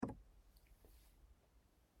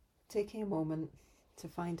Taking a moment to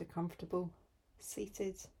find a comfortable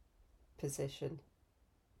seated position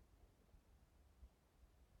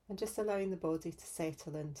and just allowing the body to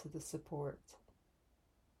settle into the support.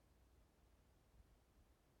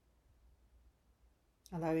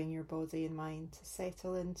 Allowing your body and mind to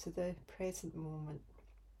settle into the present moment.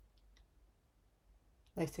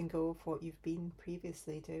 Letting go of what you've been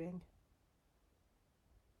previously doing.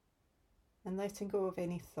 And letting go of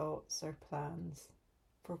any thoughts or plans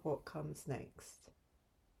for what comes next.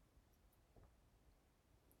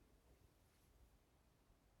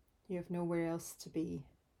 You have nowhere else to be.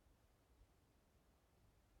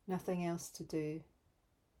 Nothing else to do.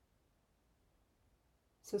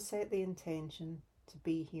 So set the intention to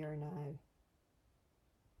be here now.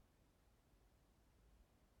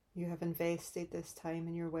 You have invested this time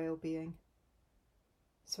in your well-being,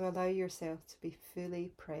 so allow yourself to be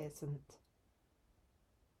fully present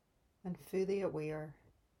and fully aware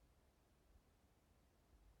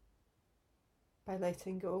by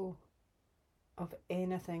letting go of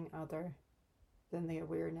anything other than the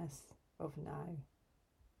awareness of now.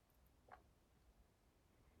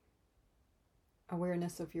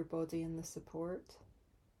 Awareness of your body and the support,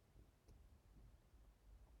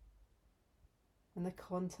 and the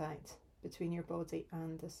contact between your body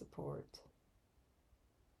and the support.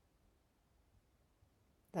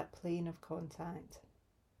 That plane of contact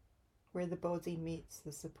where the body meets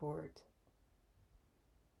the support.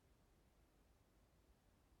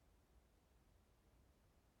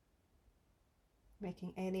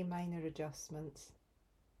 Making any minor adjustments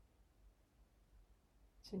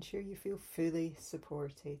to ensure you feel fully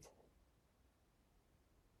supported.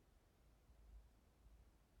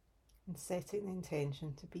 And setting the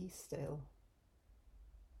intention to be still.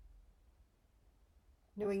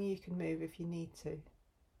 Knowing you can move if you need to.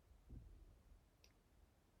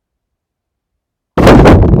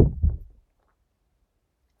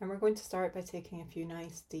 And we're going to start by taking a few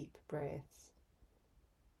nice deep breaths.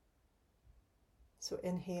 So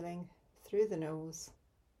inhaling through the nose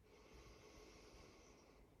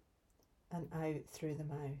and out through the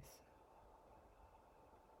mouth.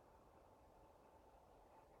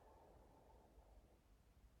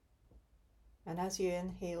 And as you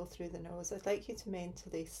inhale through the nose, I'd like you to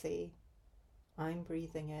mentally say, I'm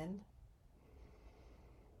breathing in.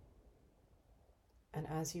 And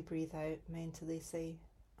as you breathe out, mentally say,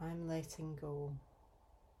 I'm letting go.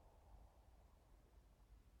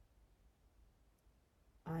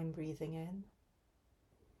 I'm breathing in.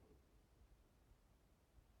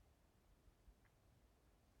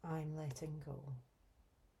 I'm letting go.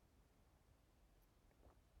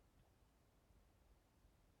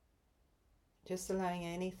 Just allowing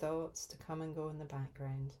any thoughts to come and go in the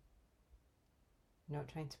background. Not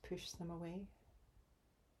trying to push them away.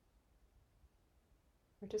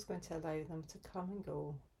 We're just going to allow them to come and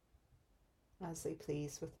go as they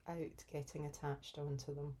please without getting attached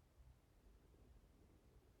onto them.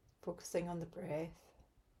 Focusing on the breath.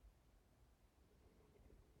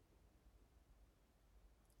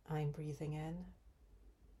 I'm breathing in.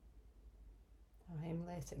 I'm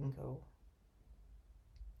letting go.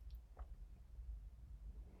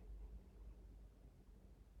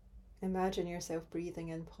 Imagine yourself breathing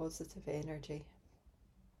in positive energy.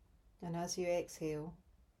 And as you exhale,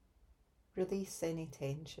 release any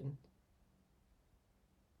tension.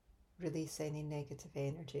 Release any negative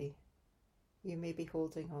energy you may be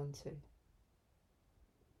holding on to.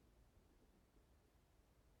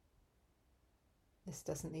 This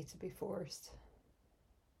doesn't need to be forced.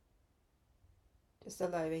 Just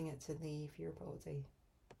allowing it to leave your body.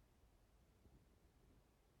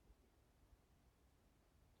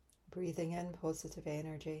 Breathing in positive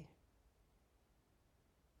energy.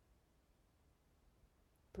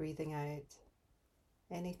 Breathing out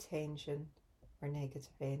any tension or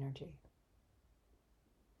negative energy.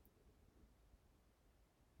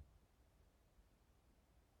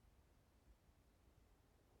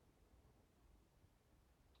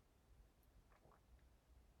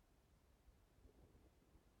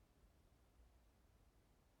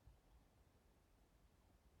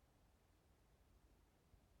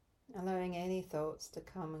 Allowing any thoughts to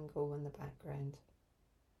come and go in the background.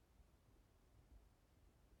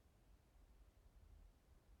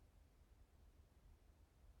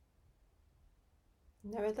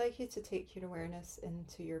 Now I'd like you to take your awareness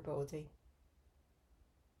into your body.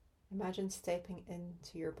 Imagine stepping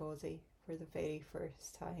into your body for the very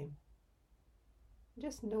first time.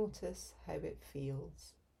 Just notice how it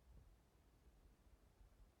feels.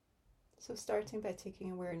 So starting by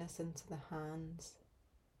taking awareness into the hands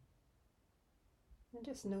and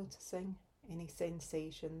just noticing any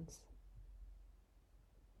sensations.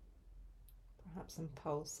 perhaps some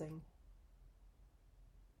pulsing.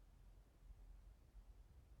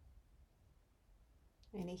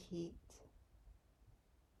 Any heat,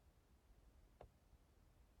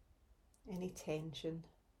 any tension.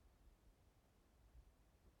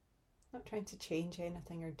 Not trying to change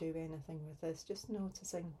anything or do anything with this, just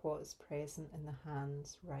noticing what is present in the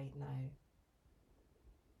hands right now.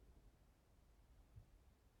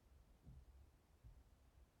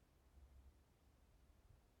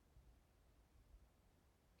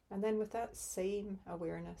 And then with that same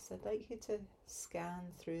awareness, I'd like you to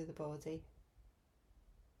scan through the body.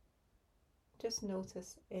 Just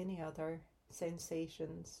notice any other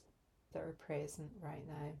sensations that are present right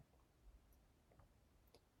now.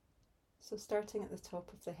 So starting at the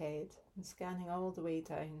top of the head and scanning all the way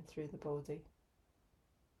down through the body,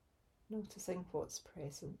 noticing what's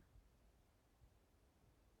present.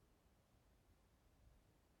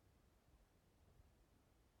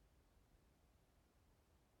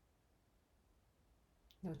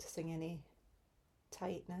 Noticing any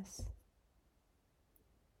tightness.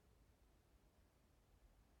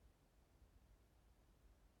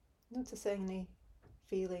 Noticing any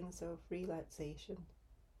feelings of relaxation,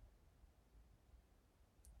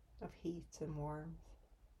 of heat and warmth.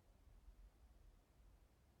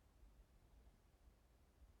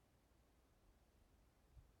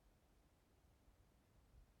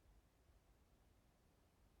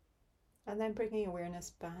 And then bringing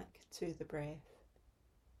awareness back to the breath.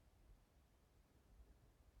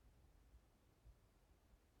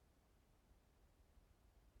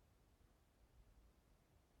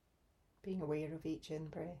 Being aware of each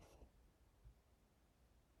in-breath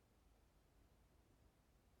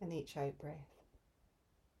and each out-breath.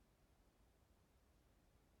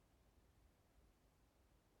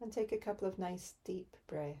 And take a couple of nice deep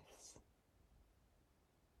breaths.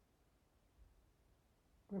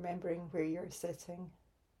 Remembering where you're sitting,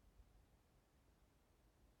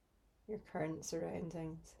 your current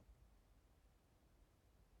surroundings.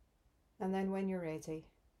 And then when you're ready,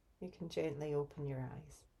 you can gently open your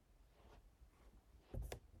eyes.